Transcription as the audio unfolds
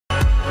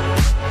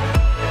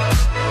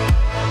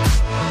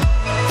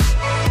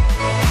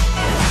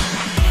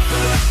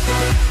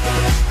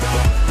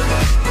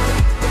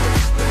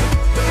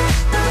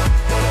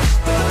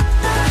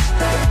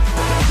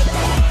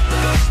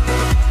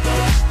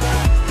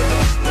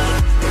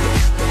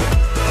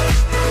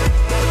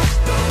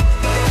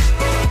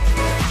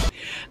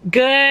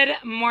Good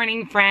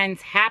morning,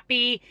 friends.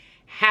 Happy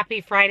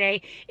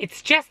Friday.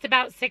 It's just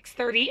about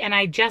 6:30 and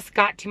I just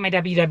got to my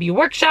WW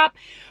workshop,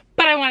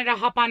 but I wanted to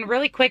hop on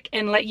really quick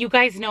and let you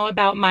guys know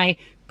about my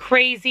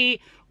crazy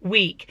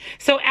week.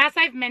 So as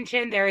I've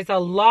mentioned, there is a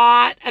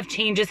lot of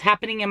changes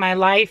happening in my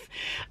life.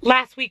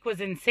 Last week was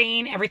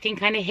insane. Everything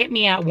kind of hit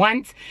me at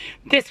once.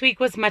 This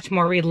week was much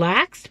more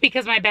relaxed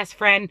because my best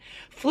friend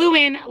flew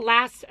in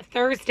last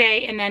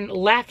Thursday and then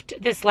left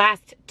this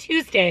last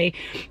Tuesday.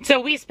 So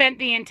we spent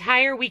the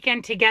entire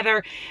weekend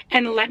together,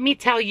 and let me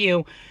tell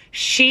you,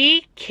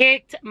 she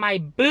kicked my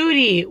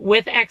booty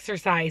with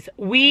exercise.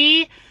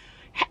 You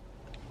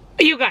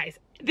guys,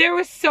 there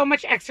was so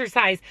much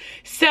exercise.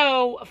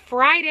 So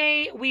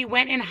Friday we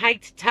went and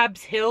hiked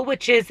Tubbs Hill,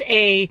 which is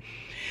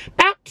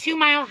about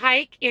 2-mile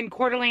hike in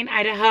Coeur d'Alene,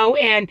 Idaho,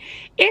 and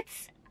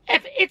it's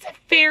a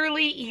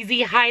fairly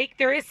easy hike.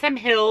 There is some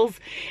hills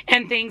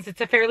and things.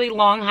 It's a fairly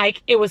long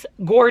hike. It was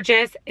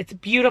gorgeous. It's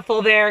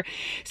beautiful there.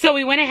 So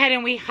we went ahead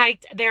and we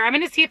hiked there. I'm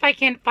going to see if I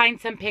can find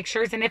some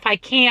pictures, and if I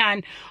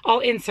can, I'll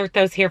insert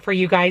those here for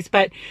you guys.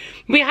 But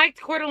we hiked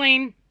Coeur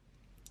d'Alene.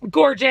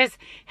 Gorgeous.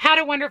 Had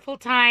a wonderful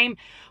time.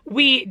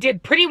 We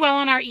did pretty well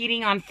on our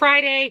eating on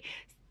Friday.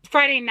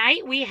 Friday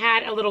night, we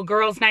had a little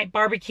girls' night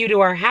barbecue to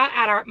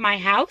my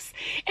house,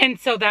 and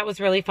so that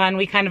was really fun.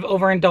 We kind of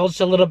overindulged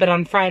a little bit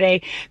on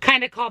Friday.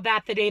 Kind of called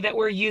that the day that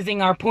we're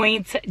using our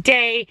points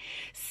day.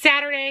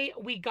 Saturday,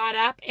 we got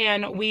up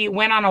and we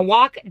went on a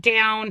walk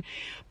down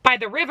by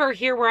the river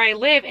here where I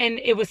live, and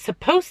it was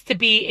supposed to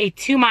be a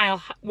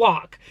 2-mile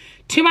walk.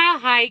 2-mile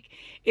hike.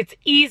 It's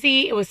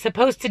easy. It was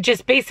supposed to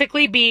just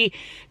basically be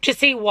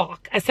just a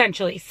walk,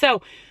 essentially.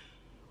 So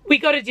we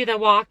go to do the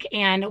walk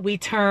and we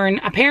turn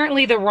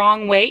apparently the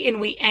wrong way, and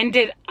we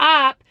ended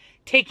up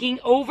taking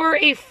over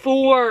a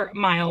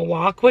 4-mile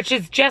walk, which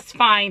is just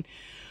fine,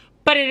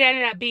 but it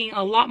ended up being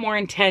a lot more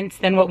intense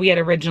than what we had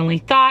originally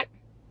thought.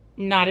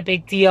 Not a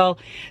big deal.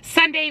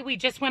 Sunday, we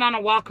just went on a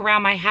walk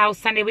around my house.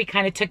 Sunday, we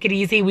kind of took it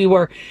easy. We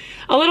were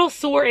a little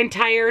sore and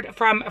tired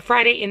from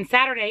Friday and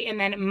Saturday, and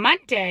then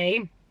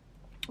Monday,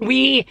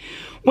 we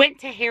went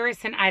to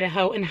Harrison,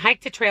 Idaho, and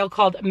hiked a trail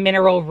called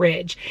Mineral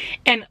Ridge.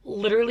 And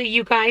literally,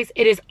 you guys,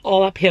 it is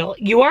all uphill.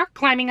 You are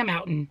climbing a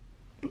mountain.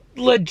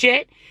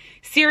 Legit,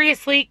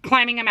 seriously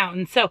climbing a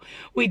mountain. So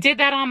we did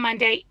that on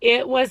Monday.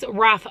 It was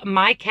rough.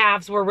 My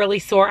calves were really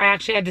sore. I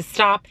actually had to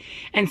stop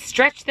and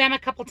stretch them a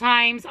couple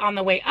times on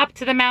the way up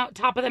to the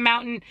top of the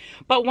mountain.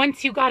 But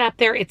once you got up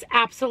there, it's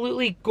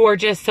absolutely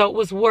gorgeous. So it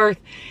was worth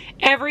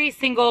every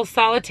single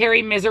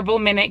solitary miserable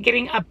minute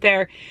getting up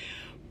there.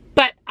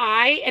 But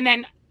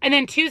and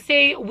then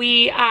Tuesday,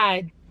 we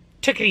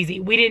took it easy.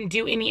 We didn't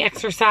do any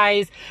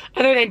exercise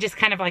other than just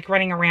kind of like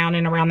running around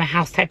and around the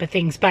house type of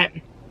things. But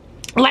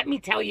let me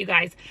tell you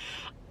guys,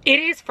 it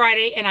is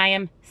Friday and I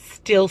am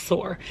still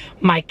sore.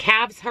 My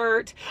calves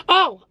hurt.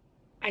 Oh,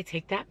 I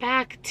take that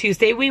back.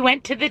 Tuesday, we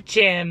went to the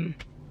gym.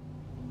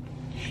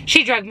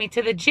 She dragged me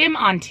to the gym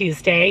on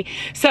Tuesday.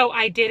 So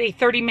I did a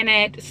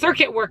 30-minute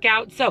circuit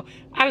workout. So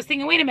I was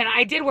thinking, wait a minute,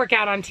 I did work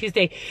out on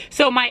Tuesday.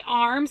 So my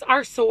arms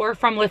are sore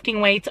from lifting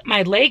weights.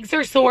 My legs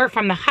are sore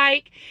from the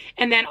hike,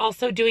 and then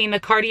also doing the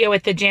cardio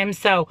at the gym.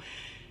 So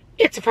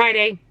it's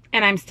Friday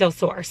and I'm still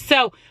sore.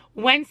 So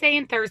Wednesday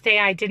and Thursday,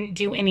 I didn't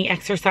do any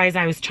exercise.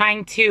 I was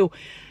trying to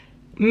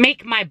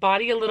make my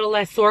body a little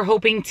less sore,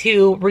 hoping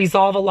to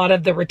resolve a lot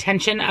of the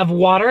retention of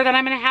water that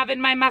I'm going to have in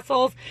my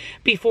muscles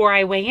before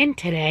I weigh in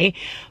today.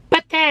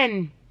 But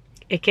then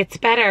it gets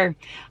better.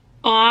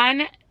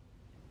 On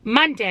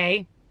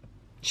Monday,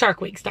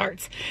 Shark Week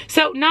starts.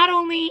 So not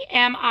only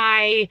am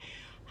I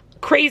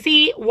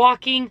crazy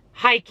walking,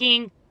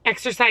 hiking,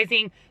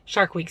 exercising,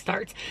 Shark Week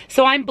starts.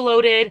 So I'm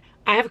bloated.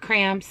 I have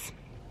cramps.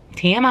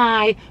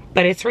 TMI,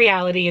 but it's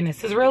reality and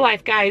this is real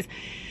life, guys.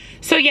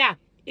 So yeah,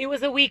 it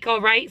was a week,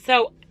 all right.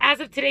 So as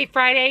of today,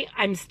 Friday,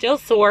 I'm still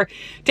sore.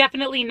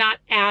 Definitely not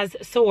as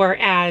sore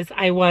as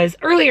I was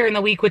earlier in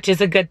the week, which is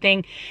a good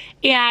thing.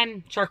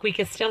 And Shark Week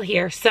is still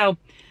here. So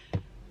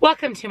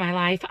welcome to my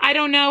life. I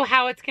don't know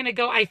how it's going to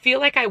go. I feel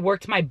like I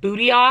worked my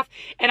booty off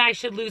and I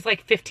should lose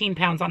like 15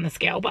 pounds on the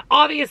scale. But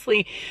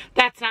obviously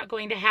that's not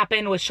going to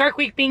happen with Shark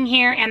Week being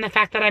here and the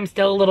fact that I'm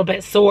still a little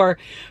bit sore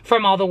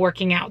from all the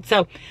working out.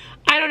 So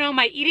I don't know.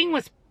 My eating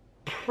was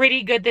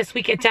pretty good this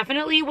week. It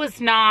definitely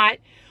was not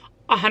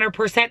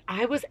 100%.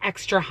 I was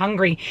extra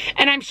hungry,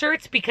 and I'm sure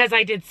it's because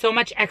I did so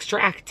much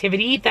extra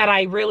activity that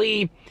I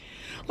really,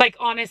 like,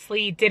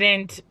 honestly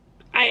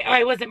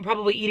I wasn't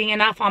probably eating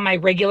enough on my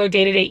regular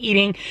day-to-day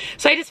eating.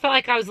 So I just felt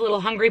like I was a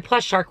little hungry,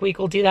 plus Shark Week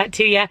will do that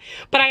to you.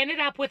 But I ended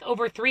up with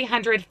over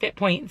 300 fit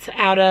points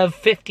out of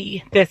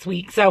 50 this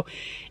week. So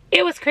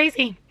it was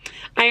crazy.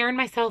 I earned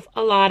myself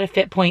a lot of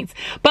fit points.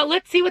 But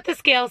let's see what the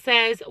scale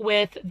says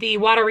with the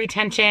water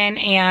retention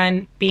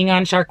and being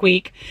on Shark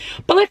Week.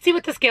 But let's see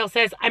what the scale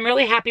says. I'm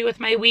really happy with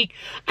my week.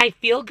 I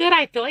feel good.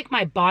 I feel like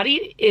my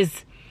body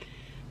is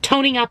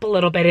toning up a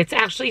little bit. It's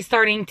actually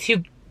starting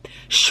to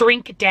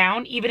shrink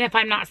down, even if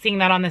I'm not seeing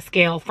that on the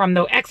scale from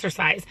the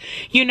exercise.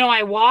 You know,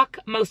 I walk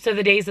most of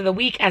the days of the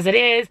week as it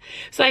is,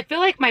 so I feel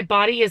like my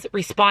body is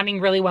responding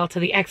really well to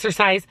the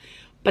exercise.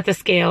 but the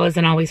scale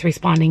isn't always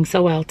responding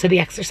so well to the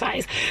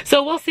exercise.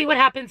 So we'll see what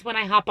happens when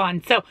I hop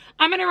on. So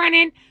I'm gonna run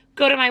in,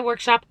 go to my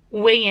workshop,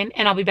 weigh in,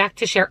 and I'll be back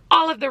to share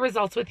all of the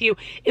results with you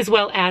as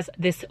well as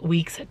this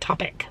week's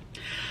topic.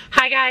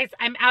 Hi guys,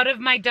 I'm out of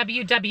my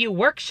WW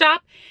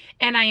workshop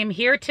and I am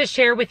here to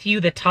share with you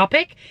the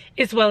topic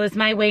as well as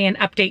my weigh-in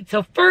update.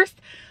 So first,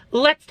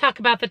 let's talk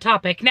about the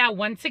topic. Now,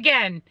 once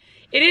again,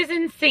 it is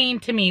insane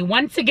to me.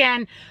 Once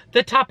again,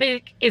 the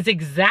topic is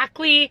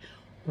exactly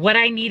what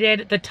I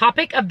needed. The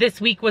topic of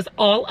this week was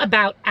all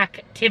about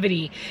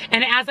activity.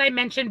 And as I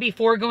mentioned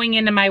before going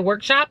into my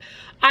workshop,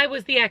 I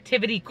was the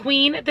activity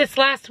queen this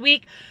last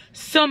week.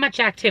 So much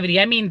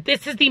activity. I mean,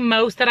 this is the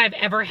most that I've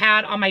ever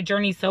had on my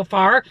journey so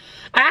far.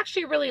 I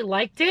actually really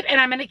liked it and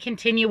I'm going to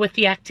continue with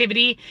the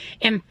activity.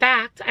 In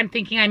fact, I'm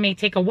thinking I may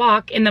take a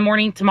walk in the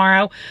morning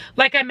tomorrow.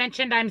 Like I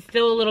mentioned, I'm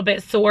still a little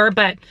bit sore,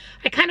 but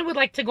I kind of would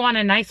like to go on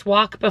a nice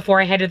walk before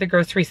I head to the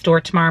grocery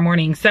store tomorrow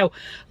morning. So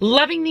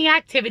loving the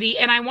activity,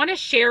 and I want to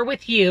share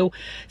with you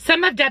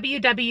some of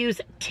WW's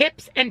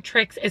tips and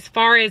tricks as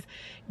far as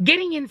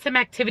getting in some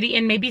activity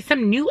and maybe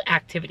some new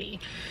activity.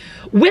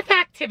 With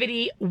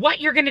activity,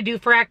 what you're going to do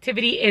for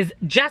activity is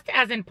just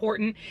as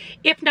important,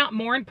 if not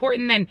more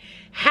important, than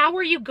how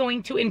are you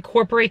going to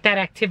incorporate that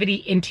activity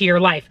into your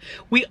life.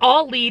 We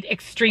all lead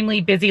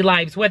extremely busy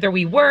lives, whether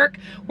we work,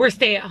 we're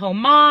stay-at-home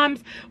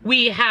moms,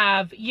 we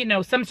have, you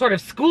know, some sort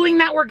of schooling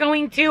that we're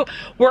going to.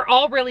 We're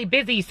all really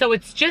busy. So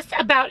it's just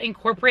about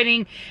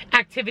incorporating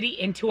activity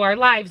into our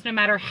lives, no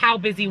matter how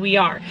busy we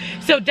are.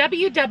 So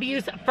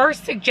WW's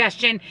first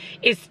suggestion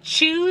is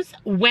choose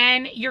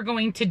when you're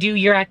going to do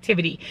your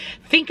activity.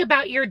 Think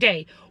about your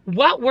day.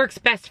 What works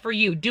best for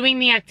you? Doing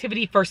the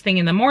activity first thing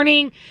in the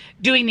morning,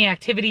 doing the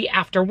activity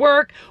after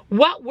work.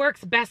 What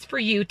works best for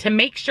you to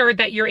make sure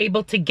that you're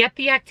able to get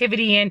the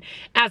activity in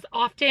as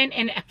often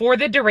and for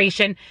the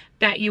duration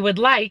that you would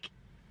like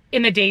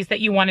in the days that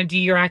you want to do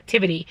your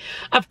activity.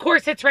 Of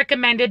course, it's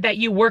recommended that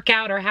you work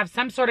out or have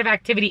some sort of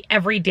activity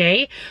every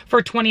day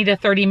for 20 to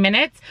 30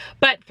 minutes,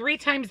 but 3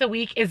 times a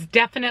week is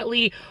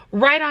definitely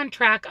right on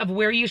track of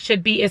where you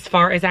should be as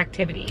far as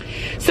activity.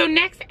 So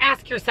next,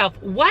 ask yourself,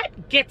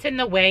 what gets in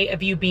the way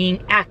of you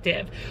being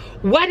active?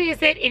 What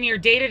is it in your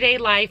day-to-day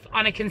life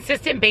on a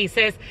consistent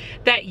basis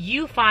that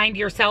you find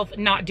yourself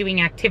not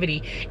doing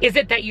activity? Is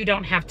it that you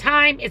don't have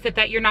time? Is it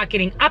that you're not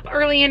getting up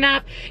early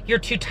enough? You're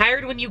too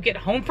tired when you get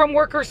home from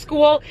work or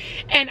school?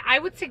 And I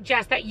would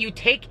suggest that you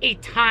take a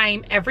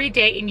time every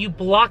day and you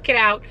block it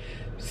out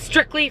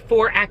strictly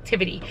for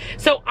activity.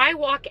 So I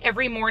walk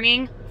every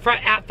morning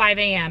at 5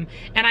 a.m.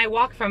 and I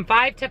walk from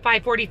 5 to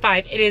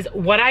 5:45. It is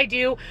what I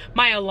do.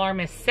 My alarm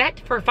is set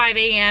for 5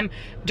 a.m.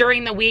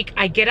 During the week,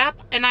 I get up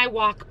and I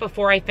walk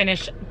before I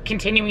finish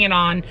continuing it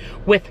on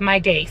with my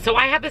day. So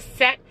I have a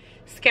set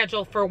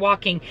schedule for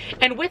walking.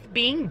 And with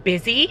being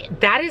busy,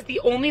 that is the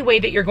only way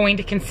that you're going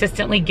to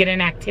consistently get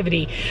an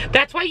activity.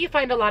 That's why you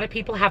find a lot of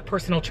people have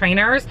personal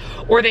trainers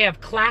or they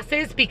have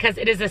classes, because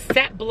it is a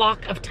set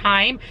block of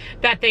time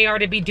that they are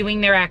to be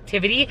doing their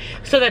activity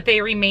so that they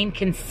remain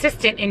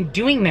consistent in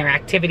doing their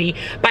activity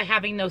by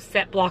having those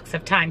set blocks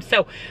of time.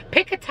 So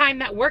pick a time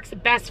that works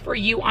best for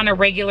you on a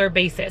regular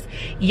basis.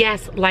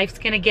 Yes, life's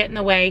gonna get in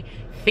the way.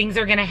 Things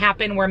are gonna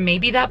happen where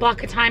maybe that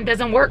block of time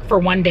doesn't work for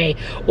one day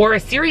or a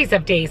series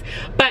of days,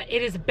 but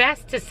it is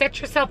best to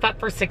set yourself up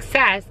for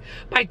success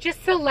by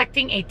just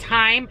selecting a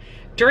time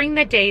during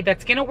the day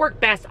that's gonna work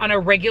best on a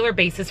regular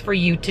basis for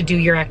you to do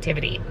your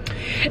activity.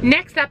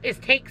 Next up is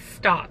take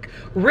stock.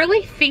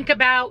 Really think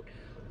about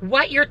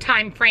what your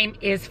time frame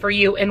is for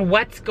you and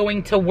what's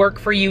going to work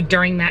for you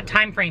during that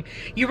time frame.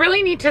 You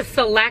really need to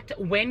select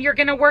when you're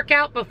going to work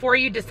out before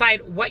you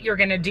decide what you're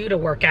going to do to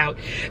work out.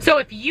 So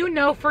if you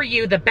know for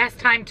you the best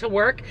time to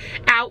work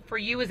out for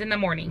you is in the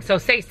morning, so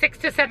say 6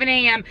 to 7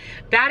 a.m.,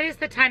 that is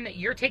the time that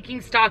you're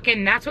taking stock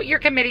in, that's what you're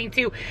committing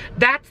to,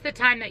 that's the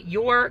time that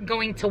you're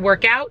going to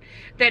work out,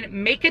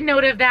 then make a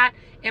note of that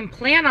and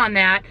plan on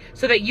that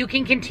so that you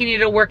can continue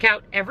to work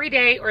out every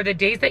day or the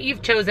days that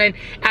you've chosen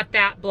at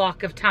that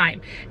block of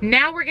time.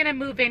 Now we're gonna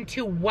move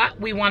into what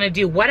we wanna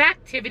do. What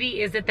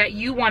activity is it that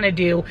you wanna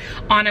do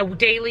on a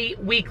daily,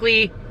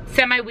 weekly,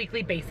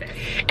 semi-weekly basis?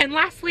 And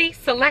lastly,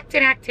 select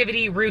an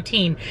activity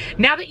routine.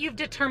 Now that you've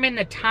determined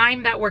the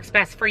time that works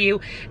best for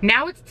you,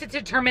 now it's to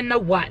determine the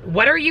what.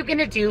 What are you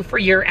gonna do for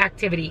your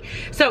activity?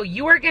 So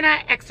you are gonna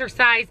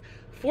exercise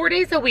 4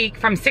 days a week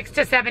from 6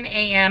 to 7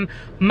 a.m.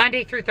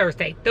 Monday through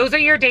Thursday. Those are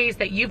your days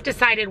that you've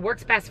decided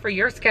works best for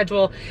your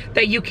schedule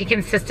that you can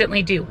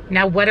consistently do.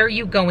 Now, what are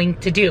you going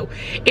to do?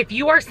 If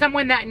you are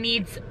someone that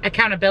needs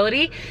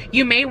accountability,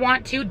 you may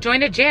want to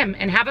join a gym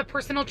and have a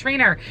personal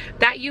trainer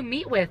that you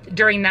meet with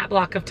during that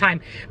block of time.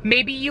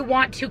 Maybe you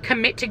want to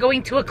commit to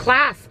going to a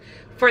class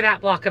for that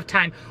block of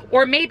time.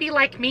 Or maybe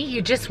like me,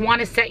 you just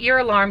want to set your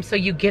alarm so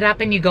you get up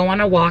and you go on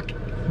a walk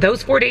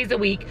those 4 days a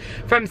week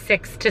from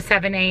 6 to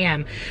 7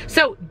 a.m.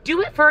 So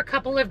do it for a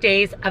couple of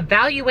days,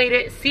 evaluate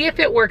it, see if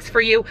it works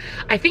for you.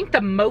 I think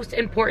the most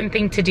important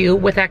thing to do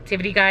with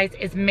activity, guys,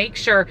 is make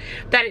sure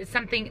that it's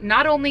something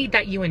not only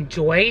that you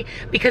enjoy,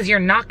 because you're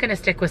not going to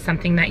stick with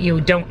something that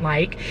you don't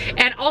like,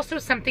 and also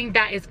something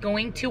that is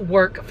going to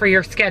work for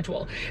your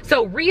schedule.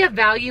 So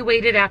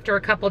reevaluate it after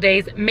a couple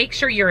days, make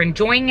sure you're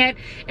enjoying it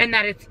and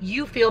that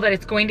you feel that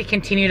it's going to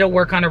continue to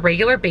work on a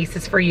regular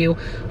basis for you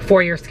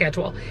for your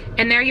schedule.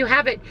 And there you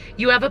have it.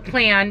 You have a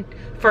plan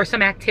for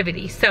some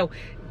activity. So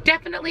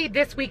definitely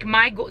this week,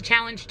 my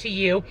challenge to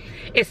you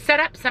is set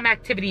up some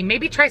activity.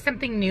 Maybe try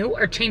something new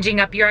or changing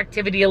up your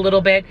activity a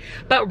little bit,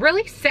 but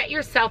really set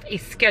yourself a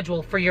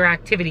schedule for your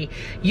activity.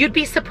 You'd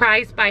be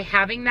surprised by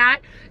having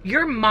that.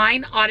 Your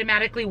mind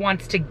automatically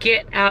wants to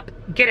get up,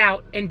 get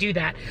out and do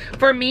that.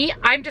 For me,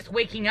 I'm just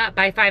waking up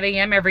by 5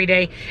 a.m. every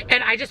day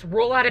and I just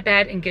roll out of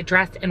bed and get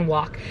dressed and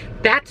walk.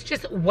 That's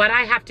just what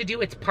I have to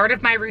do. It's part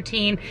of my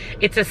routine.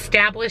 It's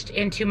established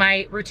into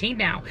my routine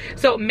now.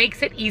 So it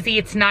makes it easy.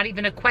 It's not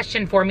even a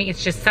question for me.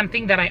 It's just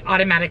something that I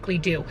automatically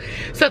do.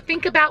 So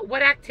think about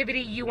what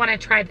activity you want to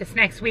try this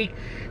next week.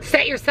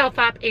 Set yourself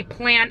up a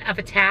plan of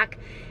attack.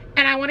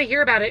 And I want to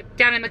hear about it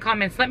down in the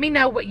comments. Let me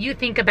know what you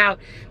think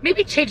about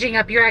maybe changing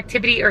up your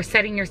activity or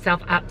setting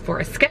yourself up for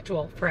a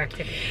schedule for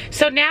activity.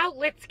 So now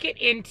let's get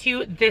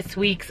into this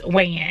week's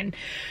weigh-in.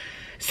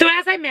 So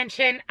as I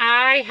mentioned,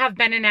 I have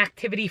been an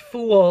activity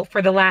fool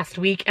for the last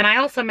week. And I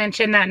also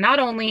mentioned that not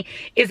only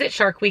is it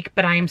Shark Week,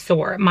 but I am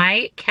sore.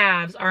 My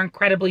calves are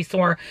incredibly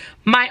sore.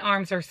 My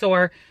arms are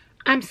sore.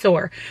 I'm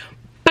sore.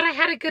 But I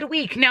had a good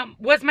week. Now,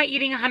 was my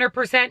eating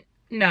 100%?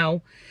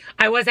 No.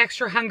 I was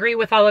extra hungry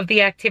with all of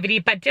the activity,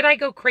 but did I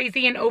go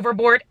crazy and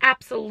overboard?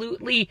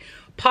 Absolutely,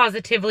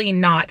 positively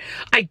not.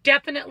 I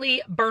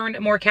definitely burned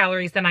more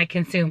calories than I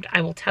consumed.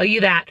 I will tell you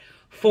that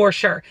for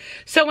sure.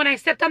 So when I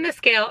stepped on the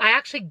scale, I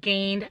actually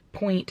gained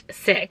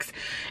 0.6.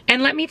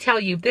 And let me tell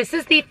you, this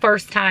is the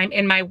first time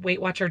in my Weight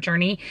Watcher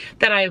journey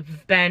that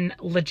I've been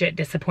legit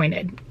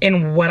disappointed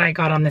in what I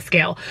got on the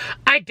scale.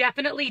 I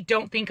definitely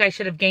don't think I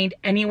should have gained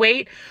any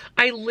weight.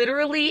 I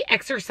literally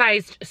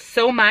exercised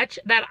so much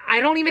that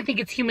I don't even think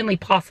it's humanly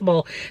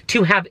possible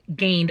to have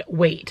gained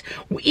weight.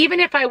 Even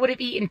if I would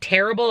have eaten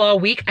terrible all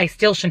week, I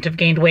still shouldn't have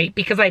gained weight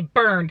because I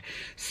burned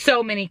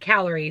so many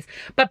calories.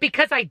 But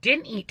because I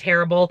didn't eat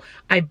terrible,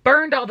 I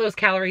burned all those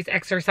calories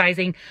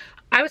exercising.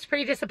 I was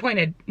pretty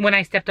disappointed when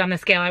I stepped on the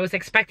scale. I was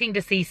expecting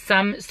to see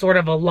some sort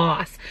of a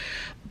loss.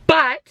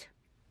 But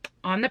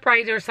on the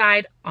brighter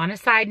side, on a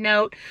side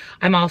note,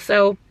 I'm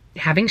also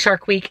having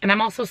Shark Week and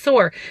I'm also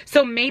sore.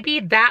 So maybe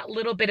that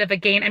little bit of a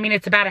gain, I mean,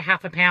 it's about a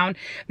half a pound.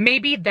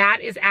 Maybe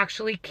that is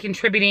actually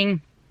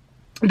contributing,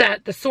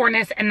 that the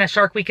soreness and the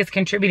Shark Week is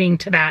contributing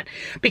to that,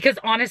 because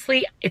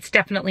honestly, it's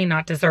definitely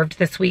not deserved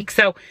this week.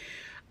 So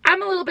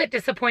I'm a little bit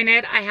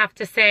disappointed, I have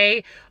to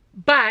say.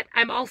 But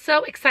I'm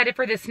also excited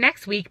for this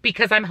next week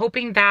because I'm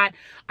hoping that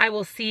I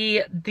will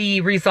see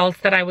the results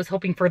that I was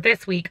hoping for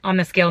this week on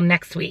the scale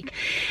next week.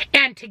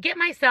 And to get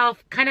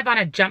myself kind of on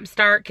a jump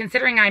start,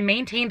 considering I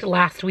maintained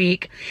last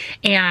week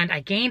and I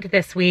gained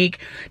this week,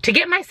 to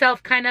get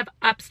myself kind of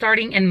up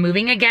starting and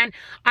moving again,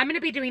 I'm going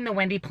to be doing the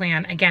Wendy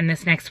plan again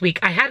this next week.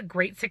 I had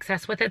great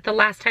success with it the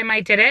last time I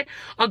did it.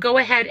 I'll go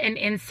ahead and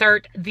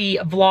insert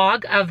the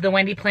vlog of the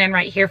Wendy plan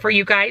right here for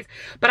you guys.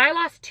 But I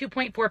lost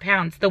 2.4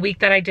 pounds the week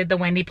that I did the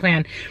Wendy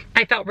plan.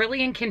 I felt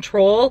really in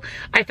control.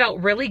 I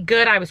felt really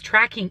good. I was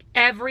tracking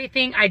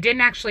everything. I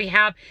didn't actually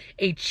have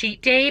a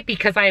cheat day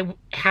because I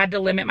had to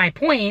limit my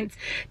points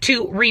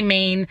to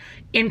remain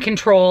in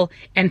control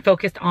and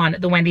focused on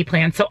the Wendy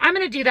plan. So I'm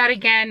going to do that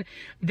again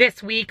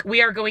this week.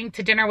 We are going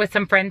to dinner with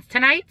some friends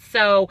tonight.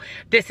 So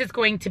this is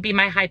going to be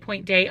my high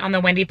point day on the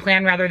Wendy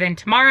plan rather than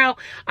tomorrow.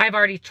 I've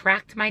already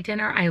tracked my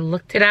dinner. I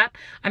looked it up.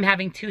 I'm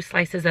having 2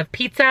 slices of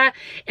pizza.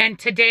 And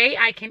today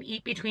I can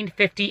eat between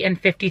 50 and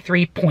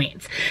 53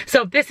 points.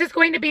 So this is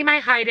going to be my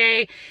high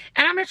day.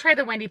 And I'm going to try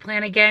the Wendy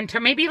plan again to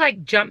maybe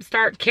like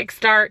jumpstart,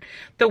 kickstart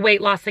the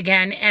weight loss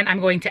again. And I'm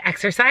going to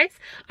exercise.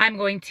 I'm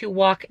going to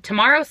walk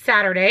tomorrow,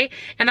 Saturday.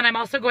 And then I'm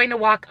also going to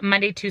walk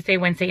Monday, Tuesday,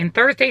 Wednesday, and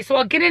Thursday. So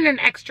I'll get in an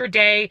extra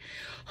day.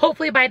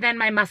 Hopefully by then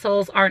my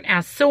muscles aren't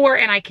as sore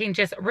and I can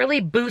just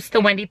really boost the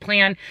Wendy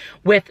plan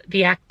with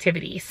the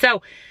activity.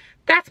 So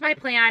that's my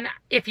plan.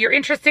 If you're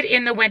interested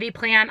in the Wendy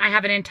plan, I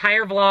have an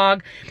entire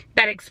vlog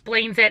that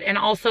explains it. And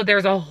also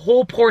there's a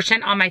whole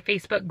portion on my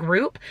Facebook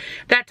group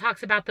that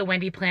talks about the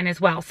Wendy plan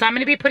as well. So I'm going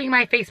to be putting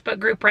my Facebook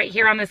group right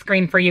here on the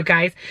screen for you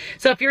guys.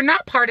 So if you're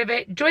not part of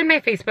it, join my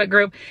Facebook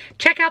group.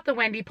 Check out the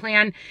Wendy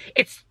plan.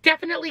 It's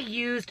definitely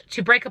used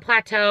to break a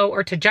plateau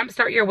or to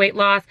jumpstart your weight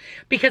loss,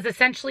 because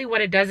essentially what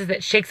it does is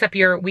it shakes up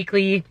your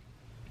weekly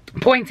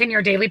points in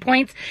your daily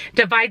points,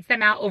 divides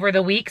them out over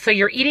the week. So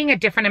you're eating a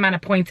different amount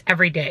of points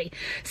every day.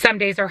 Some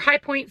days are high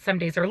points, some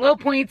days are low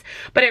points,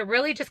 but it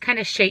really just kind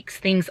of shakes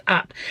things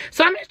up.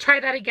 So I'm going to try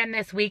that again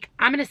this week.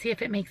 I'm going to see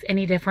if it makes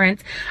any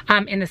difference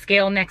in the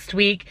scale next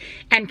week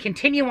and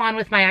continue on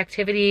with my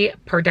activity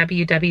per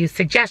WW's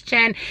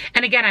suggestion.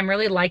 And again, I'm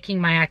really liking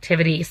my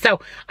activity. So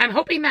I'm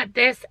hoping that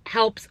this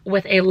helps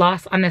with a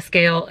loss on the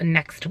scale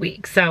next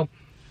week. So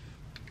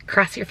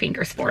cross your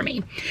fingers for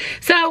me.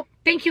 So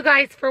thank you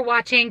guys for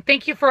watching.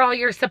 Thank you for all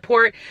your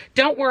support.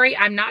 Don't worry,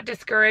 I'm not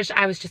discouraged.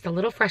 I was just a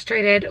little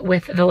frustrated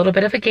with the little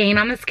bit of a gain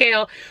on the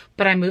scale,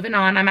 but I'm moving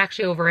on. I'm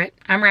actually over it.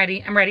 I'm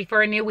ready. I'm ready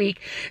for a new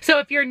week. So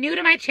if you're new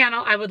to my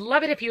channel, I would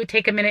love it if you would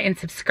take a minute and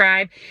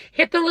subscribe.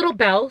 Hit the little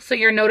bell so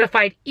you're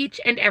notified each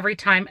and every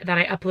time that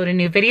I upload a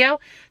new video.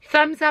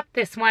 Thumbs up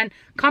this one.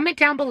 Comment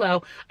down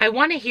below. I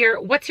want to hear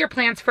what's your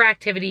plans for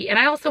activity, and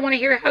I also want to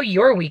hear how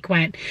your week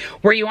went.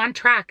 Were you on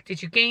track?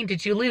 Did you gain?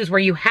 Did you lose? Were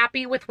you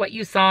happy with what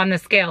you saw on the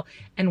scale?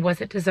 And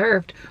was it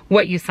deserved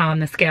what you saw on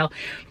the scale?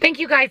 Thank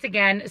you guys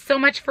again so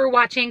much for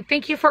watching.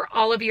 Thank you for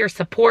all of your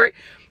support.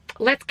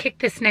 Let's kick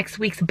this next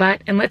week's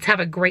butt and let's have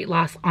a great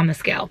loss on the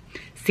scale.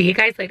 See you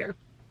guys later.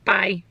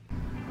 Bye.